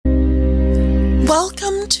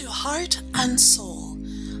Heart and Soul,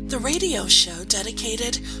 the radio show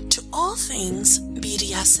dedicated to all things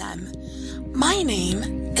BDSM. My name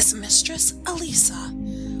is Mistress Alisa.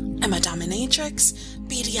 I'm a dominatrix,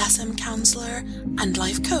 BDSM counselor, and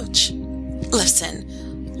life coach.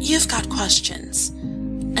 Listen, you've got questions,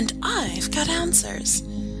 and I've got answers.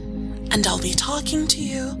 And I'll be talking to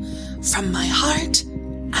you from my heart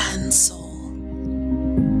and soul.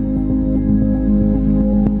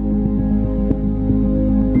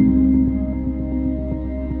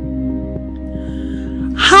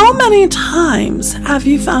 How many times have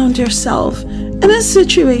you found yourself in a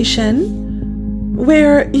situation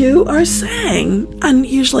where you are saying, and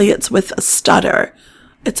usually it's with a stutter,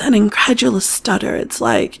 it's an incredulous stutter, it's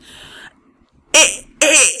like,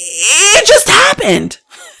 it just happened,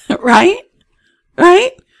 right?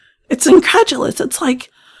 It's incredulous. It's like,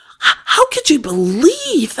 how could you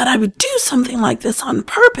believe that I would do something like this on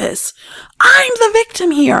purpose? I'm the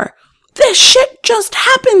victim here. This shit just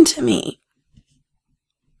happened to me.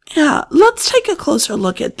 Yeah, let's take a closer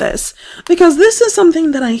look at this, because this is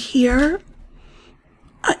something that I hear.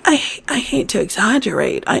 I hate to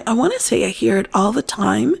exaggerate. I want to say I hear it all the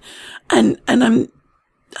time, and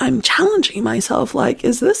I'm challenging myself, like,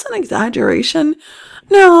 is this an exaggeration?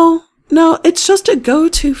 No, it's just a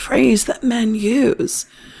go-to phrase that men use.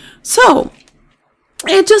 So,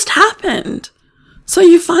 it just happened. So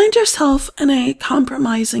you find yourself in a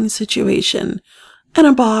compromising situation, in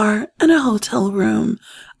a bar, in a hotel room,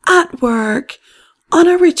 at work, on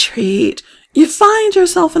a retreat. You find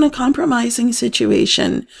yourself in a compromising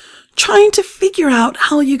situation, trying to figure out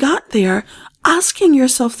how you got there, asking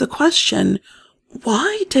yourself the question,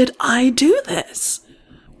 why did I do this?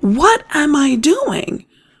 What am I doing?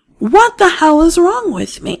 What the hell is wrong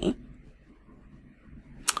with me?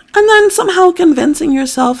 And then somehow convincing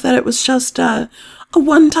yourself that it was just a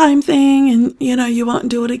one-time thing and, you won't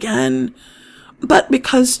do it again. But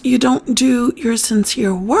because you don't do your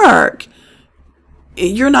sincere work,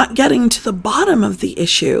 you're not getting to the bottom of the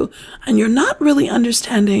issue, and you're not really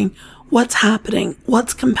understanding what's happening,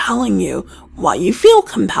 what's compelling you, why you feel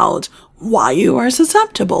compelled, why you are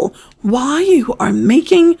susceptible, why you are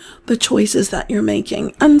making the choices that you're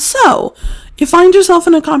making. And so you find yourself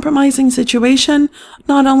in a compromising situation.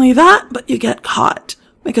 Not only that, but you get caught,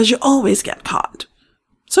 because you always get caught.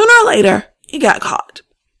 Sooner or later, you get caught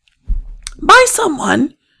by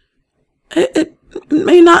someone. It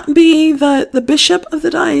may not be the bishop of the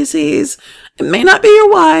diocese. It may not be your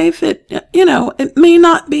wife. It may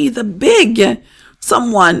not be the big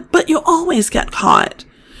someone, but you always get caught.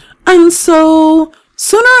 And so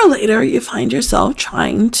sooner or later, you find yourself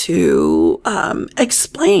trying to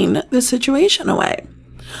explain the situation away.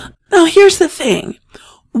 Now, here's the thing.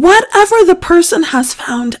 Whatever the person has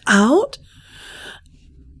found out,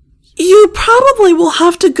 you probably will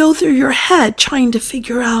have to go through your head trying to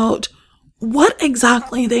figure out what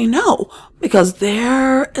exactly they know, because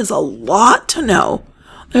there is a lot to know.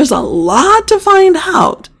 There's a lot to find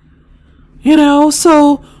out.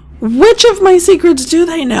 So which of my secrets do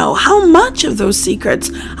they know? How much of those secrets?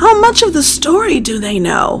 How much of the story do they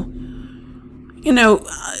know?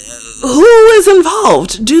 Who is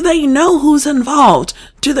involved? Do they know who's involved?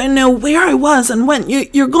 Do they know where I was and when?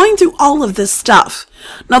 You're going through all of this stuff.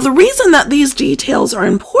 Now, the reason that these details are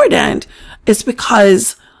important is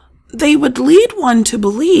because they would lead one to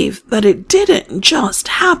believe that it didn't just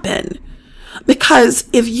happen. Because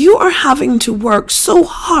if you are having to work so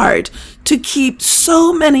hard to keep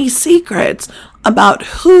so many secrets about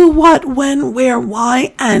who, what, when, where,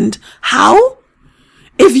 why, and how,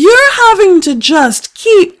 if you're having to just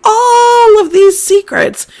keep all of these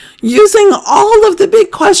secrets using all of the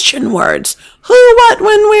big question words, who, what,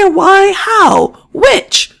 when, where, why, how,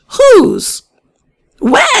 which, whose,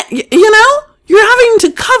 when, you're having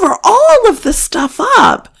to cover all of this stuff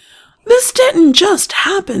up. This didn't just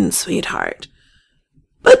happen, sweetheart.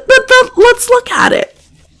 But let's look at it.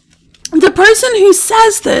 The person who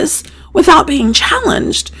says this without being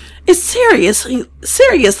challenged is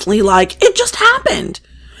seriously like, it just happened.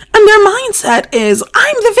 And their mindset is,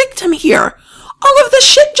 I'm the victim here. All of this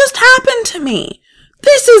shit just happened to me.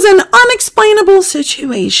 This is an unexplainable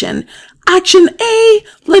situation. Action A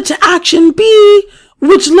led to action B,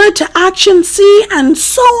 which led to action C, and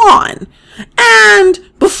so on. And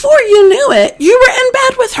before you knew it, you were in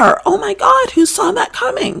bed with her. Oh my God, who saw that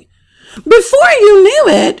coming? Before you knew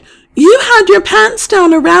it, you had your pants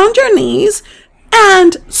down around your knees,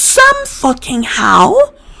 and some fucking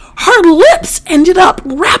how, her lips ended up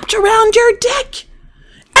wrapped around your dick.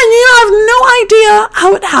 And you have no idea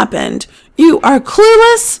how it happened. You are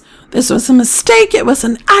clueless. This was a mistake. It was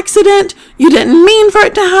an accident. You didn't mean for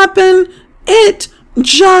it to happen. It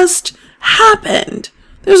just happened.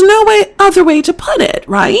 There's no other way to put it,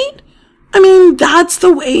 right? I mean, that's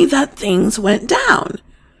the way that things went down.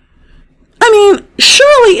 I mean,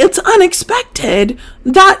 surely it's unexpected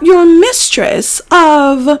that your mistress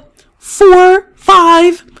of 4,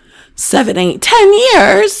 5, 7, 8, 10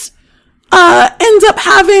 years ends up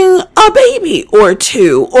having a baby or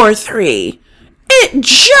 2 or 3. It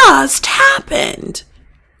just happened.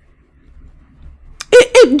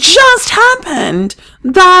 It just happened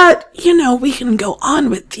that, we can go on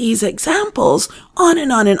with these examples on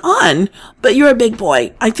and on and on, but you're a big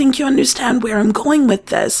boy. I think you understand where I'm going with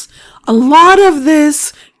this. A lot of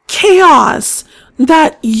this chaos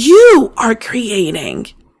that you are creating,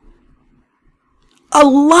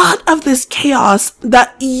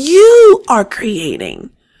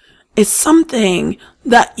 is something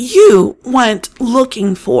that you went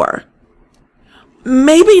looking for.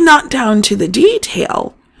 Maybe not down to the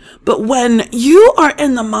detail, but when you are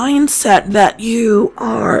in the mindset that you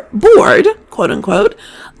are bored, quote unquote,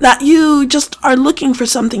 that you just are looking for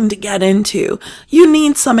something to get into, you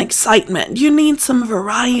need some excitement, you need some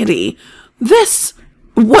variety.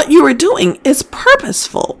 What you are doing is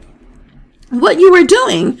purposeful. What you are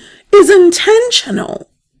doing is intentional.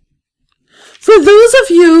 For those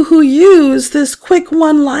of you who use this quick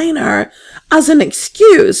one-liner as an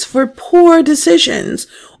excuse for poor decisions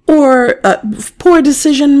or poor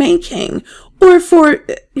decision making or for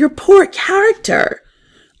your poor character,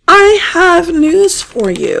 I have news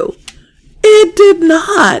for you. It did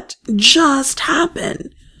not just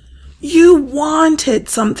happen. You wanted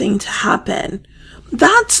something to happen.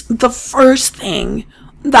 That's the first thing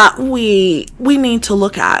that we need to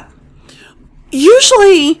look at.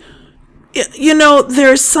 Usually,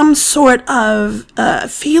 there's some sort of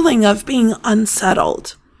feeling of being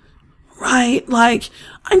unsettled, right? Like,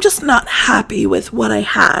 I'm just not happy with what I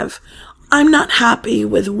have. I'm not happy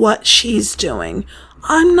with what she's doing.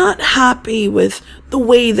 I'm not happy with the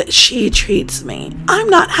way that she treats me. I'm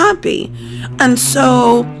not happy. And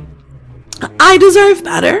so I deserve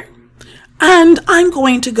better. And I'm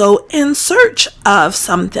going to go in search of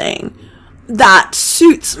something that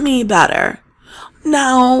suits me better.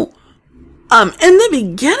 Now, in the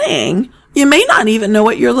beginning, you may not even know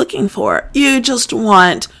what you're looking for. You just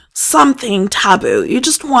want something taboo. You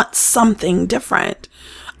just want something different.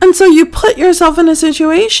 And so you put yourself in a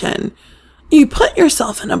situation. You put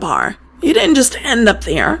yourself in a bar. You didn't just end up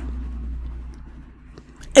there.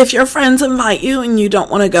 If your friends invite you and you don't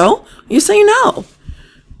want to go, you say no.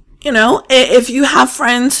 If you have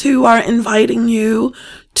friends who are inviting you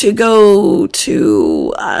to go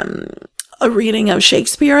to a reading of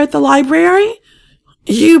Shakespeare at the library,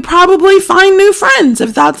 you probably find new friends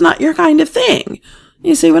if that's not your kind of thing.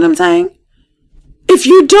 You see what I'm saying? If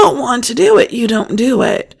you don't want to do it, you don't do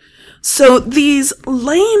it. So these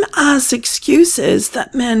lame-ass excuses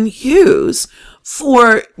that men use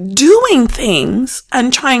for doing things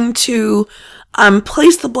and trying to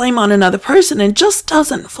place the blame on another person, it just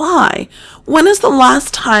doesn't fly. When is the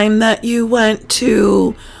last time that you went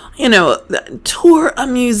to, tour a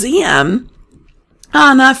museum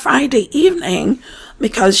on a Friday evening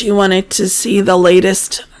because you wanted to see the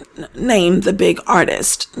latest name, the big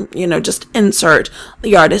artist, just insert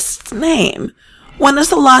the artist's name? When is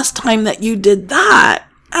the last time that you did that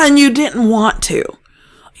and you didn't want to?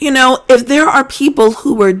 If there are people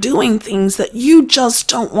who are doing things that you just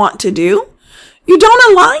don't want to do, you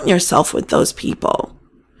don't align yourself with those people.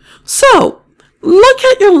 So look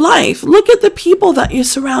at your life. Look at the people that you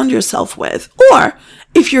surround yourself with. Or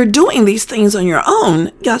if you're doing these things on your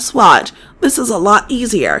own, guess what? This is a lot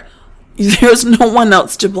easier. There's no one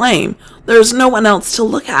else to blame. There's no one else to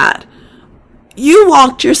look at. You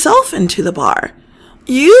walked yourself into the bar.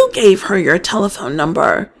 You gave her your telephone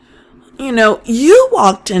number. You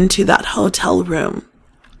walked into that hotel room.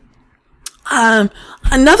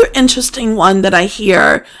 Another interesting one that I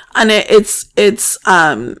hear, and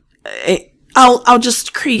I'll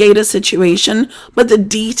just create a situation, but the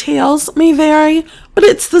details may vary, but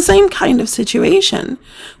it's the same kind of situation.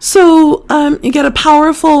 So, you get a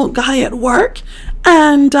powerful guy at work,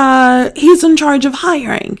 and he's in charge of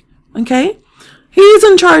hiring, okay? He's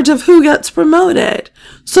in charge of who gets promoted.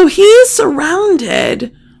 So he's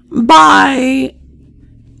surrounded by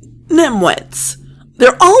nimwits.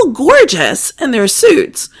 They're all gorgeous in their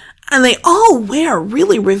suits, and they all wear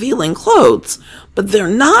really revealing clothes, but they're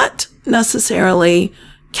not necessarily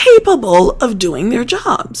capable of doing their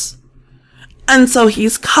jobs. And so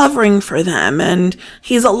he's covering for them, and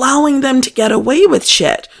he's allowing them to get away with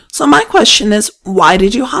shit. So my question is, why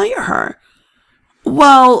did you hire her?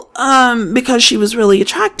 Well, because she was really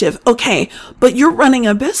attractive. Okay, but you're running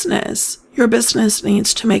a business. your business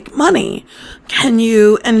needs to make money? Can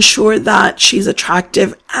you ensure that she's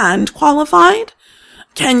attractive and qualified?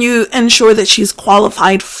 Can you ensure that she's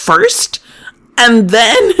qualified first and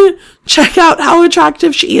then check out how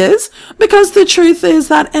attractive she is? Because the truth is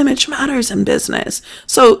that image matters in business.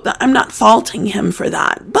 So I'm not faulting him for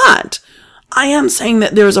that, but I am saying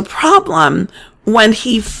that there's a problem when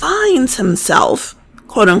he finds himself,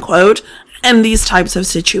 quote unquote, in these types of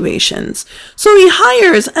situations. So he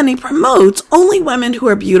hires and he promotes only women who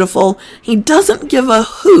are beautiful. He doesn't give a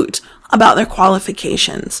hoot about their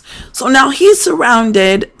qualifications. So now he's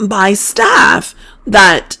surrounded by staff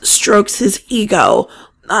that strokes his ego,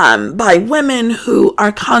 by women who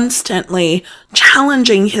are constantly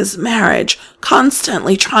challenging his marriage,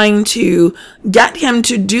 constantly trying to get him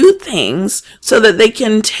to do things so that they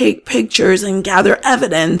can take pictures and gather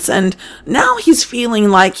evidence. And now he's feeling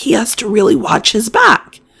like he has to really watch his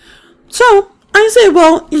back. So I say,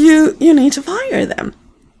 well, you need to fire them.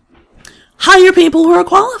 Hire people who are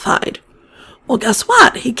qualified. Well, guess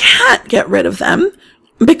what? He can't get rid of them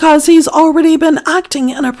because he's already been acting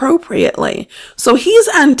inappropriately. So he's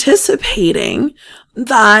anticipating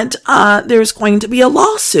that there's going to be a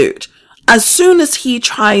lawsuit as soon as he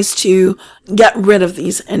tries to get rid of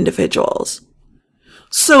these individuals.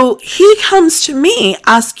 So he comes to me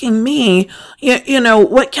asking me, you know,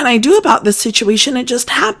 what can I do about this situation? It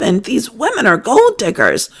just happened. These women are gold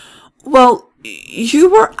diggers. Well, you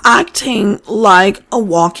were acting like a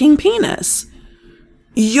walking penis.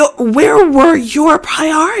 Where were your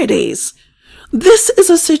priorities? This is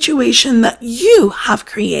a situation that you have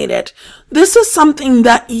created. This is something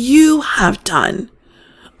that you have done.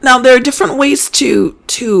 Now, there are different ways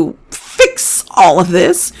to fix all of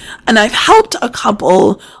this, and I've helped a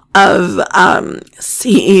couple of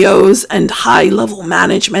CEOs and high-level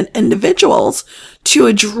management individuals to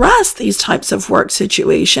address these types of work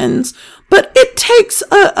situations, but it takes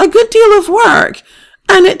a good deal of work,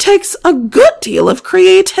 and it takes a good deal of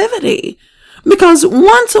creativity, because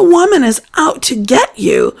once a woman is out to get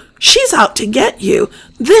you, she's out to get you.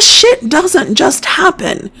 This shit doesn't just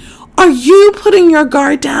happen. Are you putting your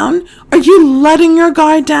guard down? Are you letting your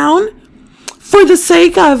guard down for the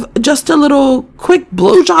sake of just a little quick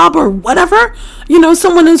blowjob or whatever? You know,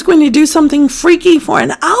 someone is going to do something freaky for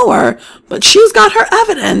an hour, but she's got her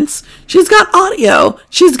evidence. She's got audio.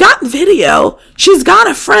 She's got video. She's got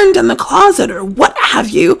a friend in the closet or what have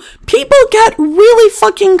you. People get really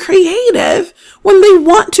fucking creative when they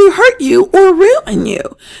want to hurt you or ruin you.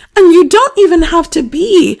 And you don't even have to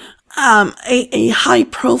be a high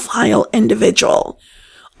profile individual.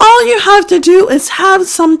 All you have to do is have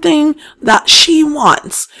something that she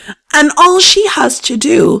wants. And all she has to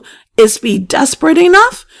do is be desperate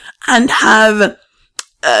enough and have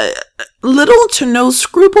little to no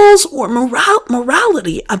scruples or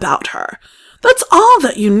morality about her. That's all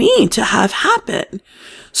that you need to have happen.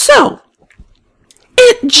 So,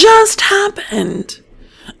 it just happened.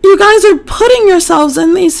 You guys are putting yourselves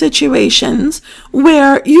in these situations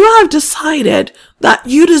where you have decided that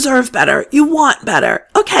you deserve better, you want better.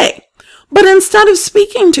 Okay. But instead of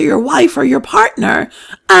speaking to your wife or your partner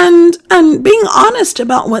and being honest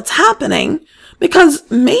about what's happening, because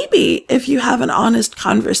maybe if you have an honest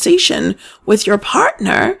conversation with your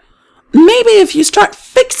partner, maybe if you start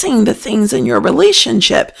fixing the things in your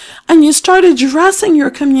relationship and you start addressing your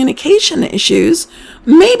communication issues,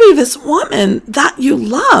 maybe this woman that you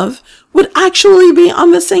love would actually be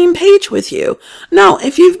on the same page with you. Now,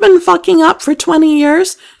 if you've been fucking up for 20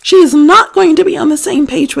 years, she is not going to be on the same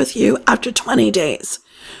page with you after 20 days.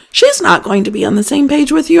 She's not going to be on the same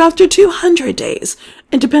page with you after 200 days.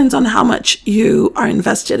 It depends on how much you are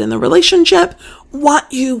invested in the relationship,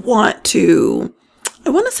 what you want to, I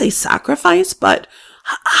want to say sacrifice, but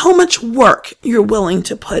how much work you're willing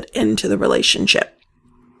to put into the relationship.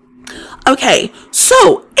 Okay,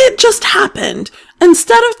 so it just happened.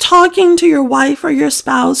 Instead of talking to your wife or your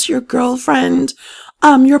spouse, your girlfriend,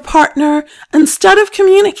 your partner, instead of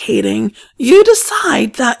communicating, you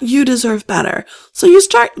decide that you deserve better. So you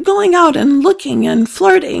start going out and looking and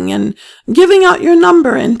flirting and giving out your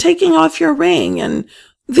number and taking off your ring. And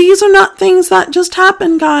these are not things that just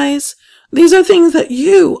happen, guys. These are things that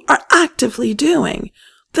you are actively doing.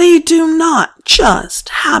 They do not just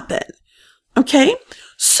happen. Okay?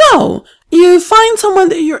 So, you find someone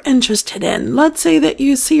that you're interested in. Let's say that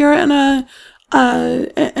you see her in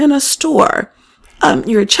a store.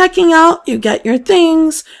 You're checking out, you get your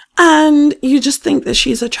things, and you just think that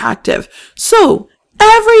she's attractive. So,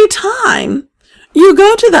 every time you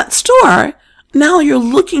go to that store, now you're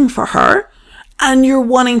looking for her, and you're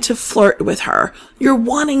wanting to flirt with her. You're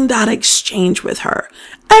wanting that exchange with her.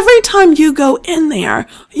 Every time you go in there,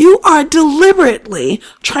 you are deliberately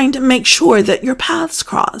trying to make sure that your paths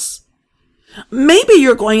cross. Maybe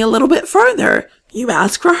you're going a little bit further. You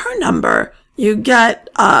ask for her number.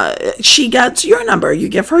 She gets your number. You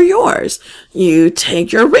give her yours. You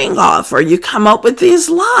take your ring off, or you come up with these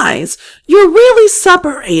lies. You're really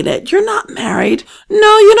separated. You're not married.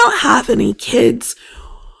 No, you don't have any kids.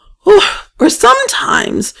 Or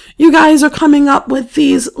sometimes you guys are coming up with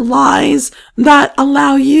these lies that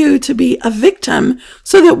allow you to be a victim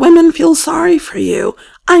so that women feel sorry for you.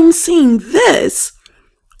 I'm seeing this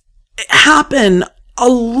happen a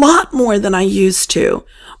lot more than I used to.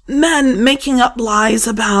 Men making up lies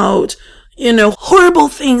about, horrible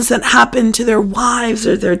things that happen to their wives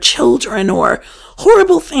or their children, or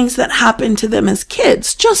horrible things that happen to them as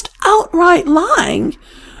kids, just outright lying,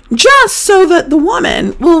 just so that the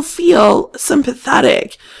woman will feel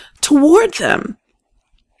sympathetic toward them.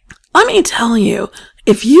 Let me tell you,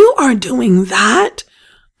 if you are doing that,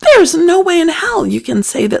 there's no way in hell you can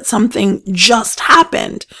say that something just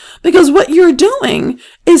happened, because what you're doing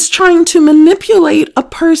is trying to manipulate a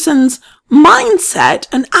person's mindset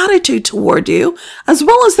and attitude toward you, as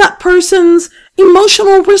well as that person's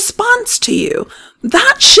emotional response to you.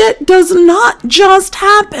 That shit does not just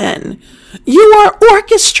happen. You are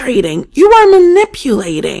orchestrating. You are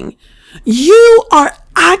manipulating. You are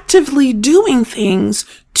actively doing things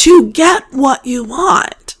to get what you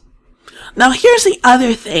want. Now, here's the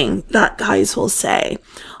other thing that guys will say.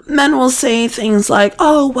 Men will say things like,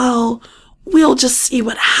 oh, well, we'll just see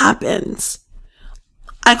what happens.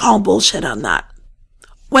 I call bullshit on that.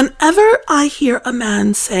 Whenever I hear a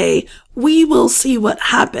man say, we will see what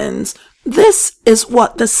happens, this is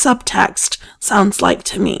what the subtext sounds like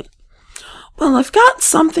to me. Well, I've got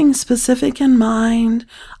something specific in mind.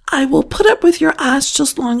 I will put up with your ass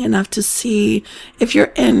just long enough to see if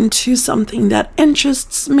you're into something that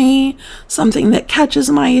interests me, something that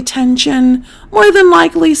catches my attention, more than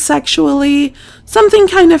likely sexually, something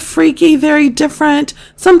kind of freaky, very different,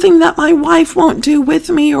 something that my wife won't do with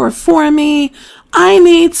me or for me. I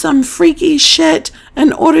need some freaky shit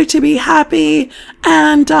in order to be happy,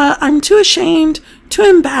 and I'm too ashamed, too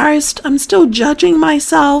embarrassed. I'm still judging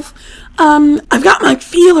myself. I've got my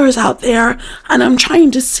feelers out there, and I'm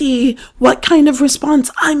trying to see what kind of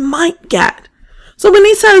response I might get. So when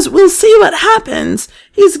he says, we'll see what happens,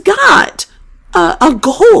 he's got a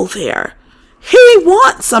goal there. He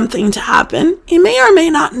wants something to happen. He may or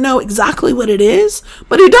may not know exactly what it is,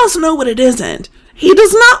 but he does know what it isn't. He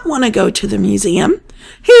does not want to go to the museum.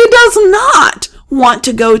 He does not want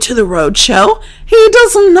to go to the road show. He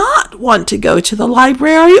does not want to go to the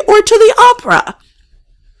library or to the opera.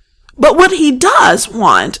 But what he does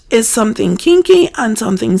want is something kinky and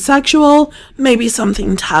something sexual, maybe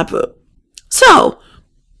something taboo. So,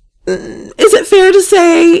 is it fair to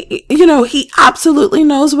say, he absolutely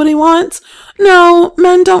knows what he wants? No,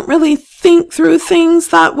 men don't really think through things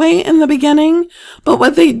that way in the beginning. But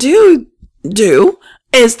what they do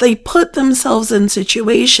is they put themselves in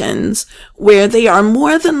situations where they are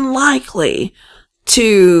more than likely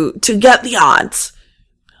to get the odds.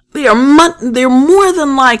 They're more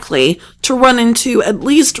than likely to run into at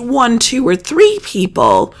least 1, 2, or 3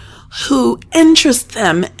 people who interest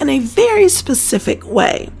them in a very specific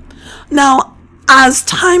way. Now, as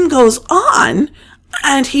time goes on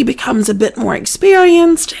and he becomes a bit more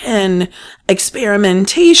experienced in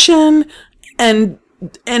experimentation and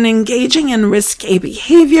engaging in risque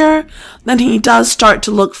behavior, then he does start to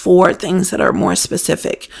look for things that are more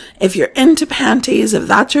specific. If you're into panties, if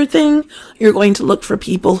that's your thing, you're going to look for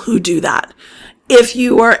people who do that. If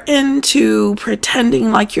you are into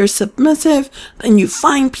pretending like you're submissive, then you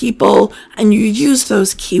find people and you use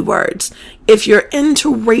those keywords. If you're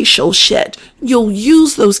into racial shit, you'll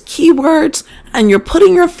use those keywords and you're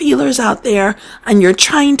putting your feelers out there and you're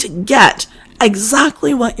trying to get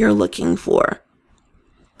exactly what you're looking for.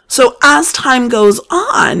 So as time goes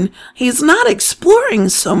on, he's not exploring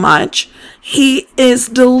so much. He is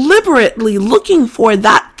deliberately looking for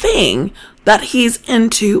that thing that he's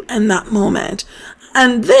into in that moment.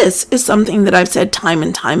 And this is something that I've said time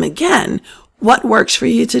and time again. What works for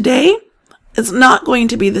you today is not going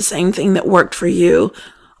to be the same thing that worked for you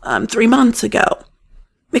 3 months ago.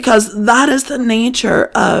 Because that is the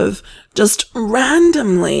nature of just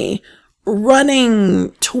randomly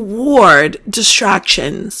running toward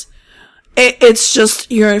distractions. It's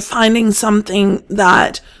just you're finding something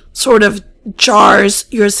that sort of jars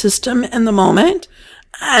your system in the moment,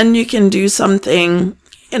 and you can do something,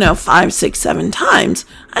 5, 6, 7 times,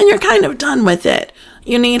 and you're kind of done with it.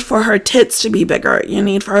 You need for her tits to be bigger. You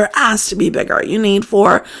need for her ass to be bigger.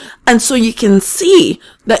 And so you can see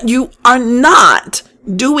that you are not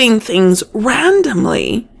doing things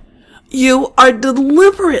randomly. You are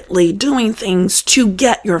deliberately doing things to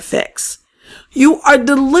get your fix. You are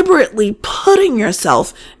deliberately putting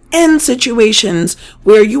yourself in situations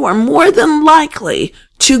where you are more than likely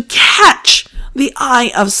to catch the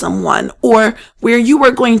eye of someone, or where you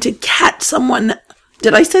are going to catch someone.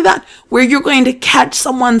 Did I say that? Where you're going to catch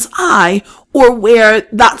someone's eye, or where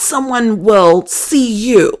that someone will see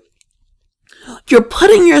you. You're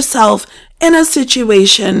putting yourself in a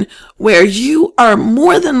situation where you are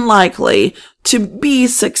more than likely to be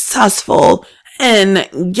successful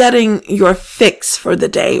in getting your fix for the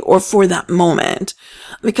day or for that moment.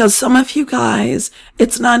 Because some of you guys,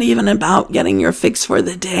 it's not even about getting your fix for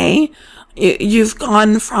the day. You've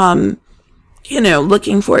gone from,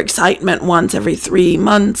 looking for excitement once every 3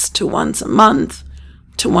 months to once a month,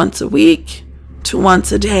 to once a week, to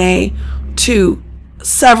once a day, to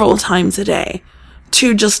several times a day,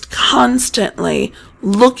 to just constantly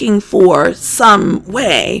looking for some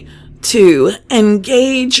way to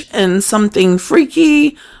engage in something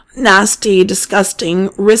freaky, nasty, disgusting,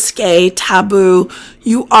 risque, taboo.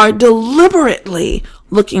 You are deliberately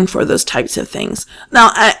looking for those types of things.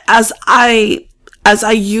 Now, as I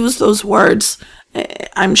use those words,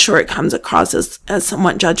 I'm sure it comes across as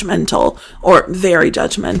somewhat judgmental or very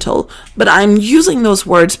judgmental, but I'm using those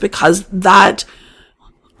words because those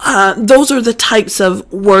are the types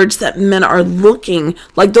of words that men are looking,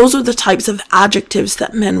 like those are the types of adjectives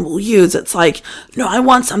that men will use. It's like, no, I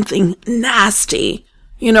want something nasty.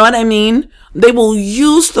 You know what I mean? They will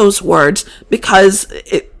use those words because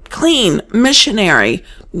clean, missionary,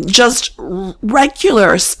 just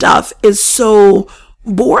regular stuff is so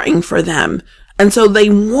boring for them. And so they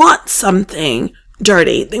want something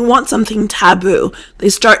dirty. They want something taboo. They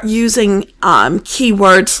start using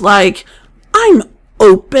keywords like, I'm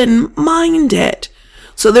open-minded.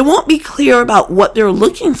 So they won't be clear about what they're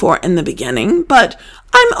looking for in the beginning, but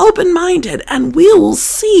I'm open-minded and we'll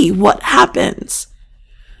see what happens.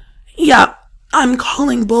 Yeah, I'm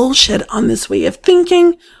calling bullshit on this way of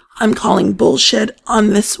thinking. I'm calling bullshit on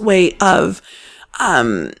this way of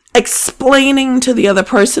explaining to the other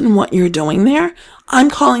person what you're doing there. I'm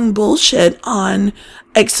calling bullshit on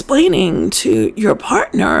explaining to your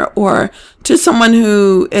partner or to someone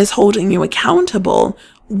who is holding you accountable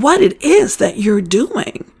what it is that you're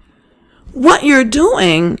doing. What you're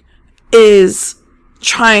doing is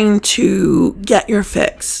trying to get your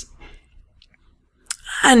fix.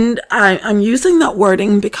 And I'm using that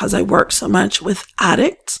wording because I work so much with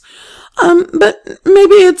addicts. But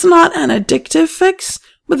maybe it's not an addictive fix,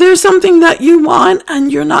 but there's something that you want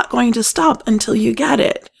and you're not going to stop until you get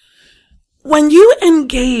it. When you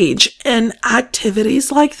engage in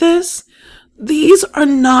activities like this, these are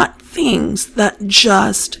not things that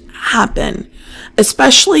just happen,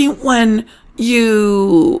 especially when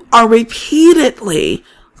you are repeatedly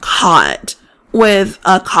caught with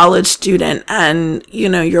a college student and,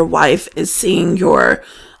 your wife is seeing your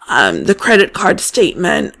the credit card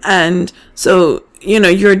statement. And so,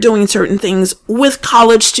 you're doing certain things with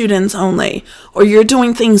college students only, or you're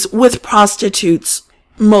doing things with prostitutes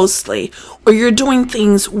mostly, or you're doing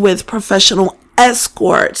things with professional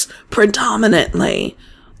escorts predominantly.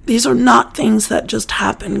 These are not things that just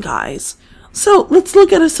happen, guys. So let's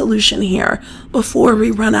look at a solution here before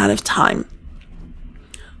we run out of time.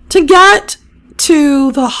 To get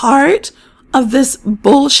to the heart of this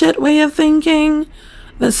bullshit way of thinking,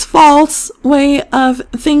 this false way of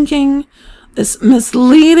thinking, this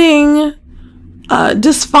misleading,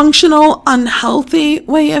 dysfunctional, unhealthy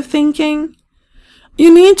way of thinking,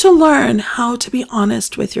 you need to learn how to be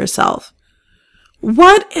honest with yourself.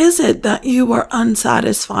 What is it that you are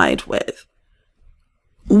unsatisfied with?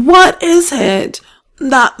 What is it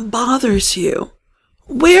that bothers you?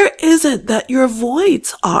 Where is it that your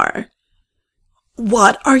voids are?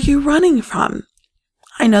 What are you running from?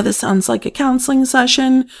 I know this sounds like a counseling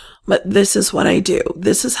session, but this is what I do.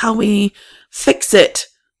 This is how we fix it.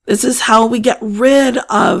 This is how we get rid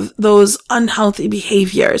of those unhealthy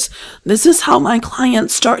behaviors. This is how my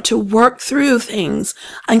clients start to work through things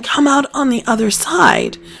and come out on the other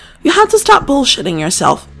side. You have to stop bullshitting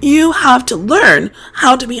yourself. You have to learn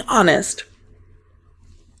how to be honest.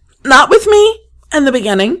 Not with me in the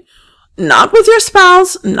beginning, not with your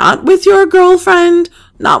spouse, not with your girlfriend,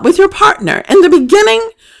 not with your partner. In the beginning,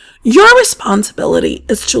 your responsibility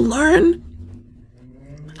is to learn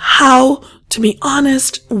how to be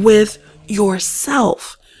honest with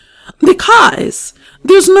yourself. Because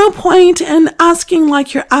there's no point in asking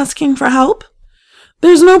like you're asking for help.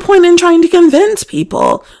 There's no point in trying to convince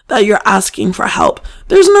people that you're asking for help.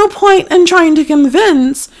 There's no point in trying to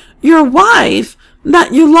convince your wife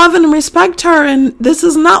that you love and respect her, and this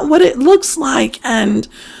is not what it looks like, and,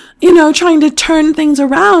 trying to turn things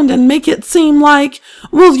around and make it seem like,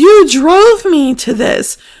 well, you drove me to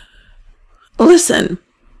this. Listen,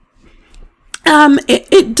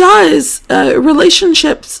 it does,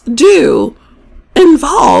 relationships do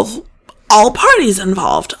involve all parties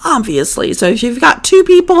involved, obviously. So if you've got two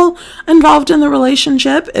people involved in the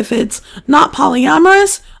relationship, if it's not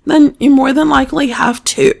polyamorous, then you more than likely have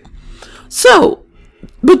two. So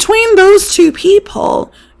between those two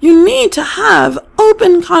people, you need to have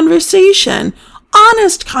open conversation,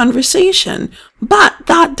 honest conversation, but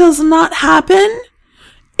that does not happen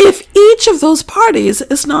if each of those parties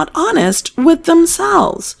is not honest with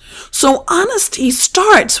themselves. So honesty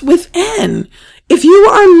starts within. If you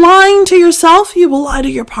are lying to yourself, you will lie to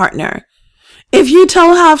your partner. If you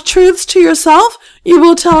tell half-truths to yourself, you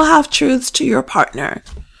will tell half-truths to your partner.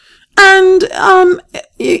 And,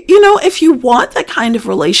 if you want that kind of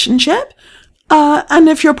relationship, and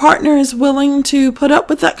if your partner is willing to put up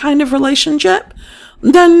with that kind of relationship,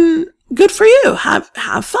 then good for you. Have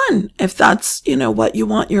fun. If that's, what you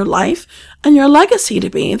want your life and your legacy to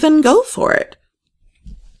be, then go for it.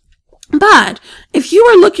 But if you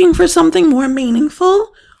are looking for something more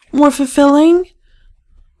meaningful, more fulfilling,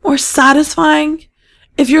 more satisfying,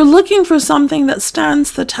 if you're looking for something that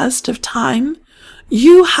stands the test of time,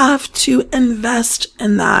 you have to invest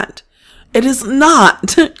in that. It is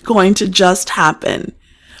not going to just happen.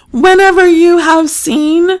 Whenever you have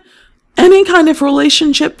seen any kind of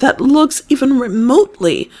relationship that looks even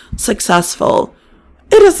remotely successful,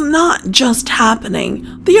 it is not just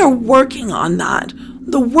happening. They are working on that.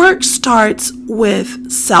 The work starts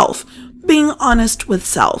with self, being honest with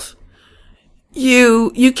self.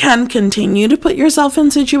 You can continue to put yourself in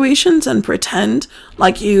situations and pretend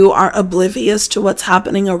like you are oblivious to what's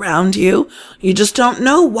happening around you. You just don't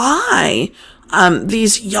know why.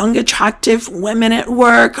 These young, attractive women at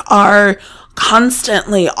work are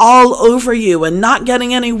constantly all over you and not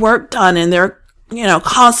getting any work done, and they're,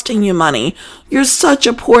 costing you money. You're such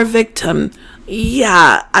a poor victim.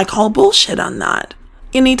 Yeah, I call bullshit on that.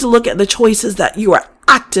 You need to look at the choices that you are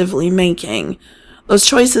actively making. Those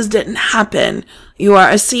choices didn't happen. You are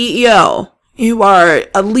a CEO. You are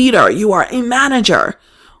a leader. You are a manager.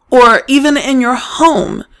 Or even in your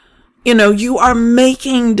home, you are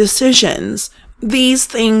making decisions. These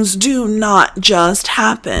things do not just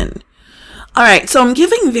happen. All right, so I'm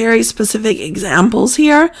giving very specific examples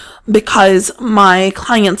here because my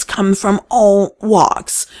clients come from all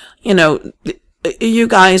walks. You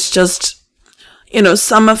guys just...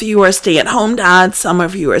 some of you are stay-at-home dads, some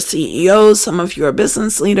of you are CEOs, some of you are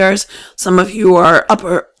business leaders, some of you are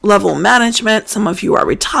upper-level management, some of you are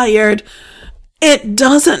retired. It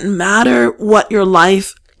doesn't matter what your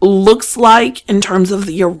life looks like in terms of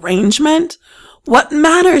the arrangement. What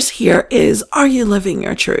matters here is, are you living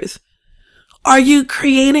your truth? Are you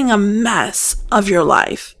creating a mess of your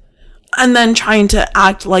life and then trying to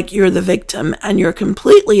act like you're the victim and you're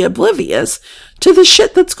completely oblivious to the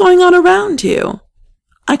shit that's going on around you?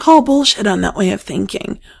 I call bullshit on that way of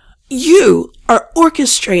thinking. You are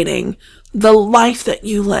orchestrating the life that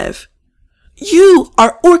you live. You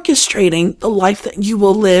are orchestrating the life that you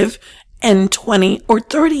will live in 20 or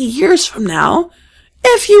 30 years from now,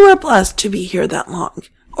 if you are blessed to be here that long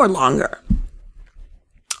or longer.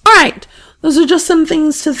 All right, those are just some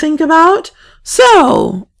things to think about.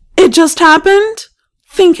 So, it just happened?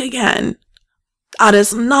 Think again. That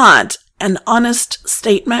is not an honest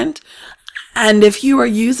statement. And if you are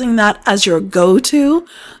using that as your go-to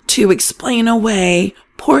to explain away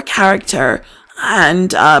poor character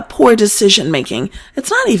and poor decision-making,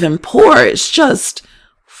 it's not even poor, it's just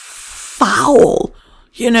foul.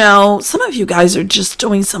 Some of you guys are just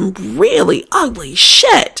doing some really ugly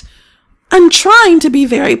shit and trying to be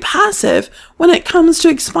very passive when it comes to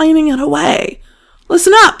explaining it away.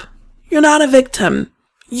 Listen up. You're not a victim.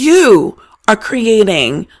 You are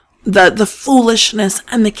creating the foolishness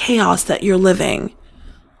and the chaos that you're living.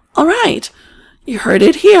 All right. You heard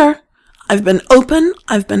it here. I've been open.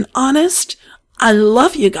 I've been honest. I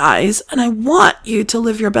love you guys, and I want you to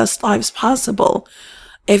live your best lives possible.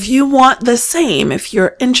 If you want the same, if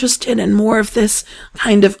you're interested in more of this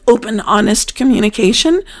kind of open, honest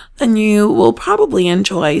communication, then you will probably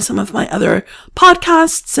enjoy some of my other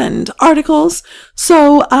podcasts and articles.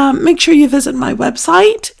 So make sure you visit my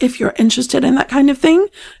website if you're interested in that kind of thing.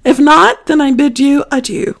 If not, then I bid you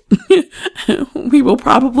adieu. We will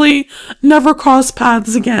probably never cross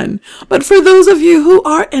paths again. But for those of you who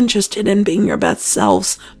are interested in being your best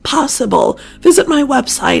selves possible, visit my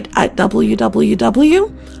website at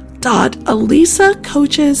www.livingyourtruth.com.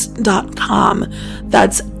 www.alisacoaches.com.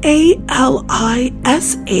 That's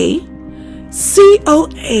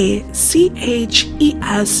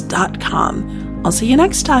ALISACOACHES.com. I'll see you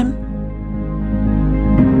next time.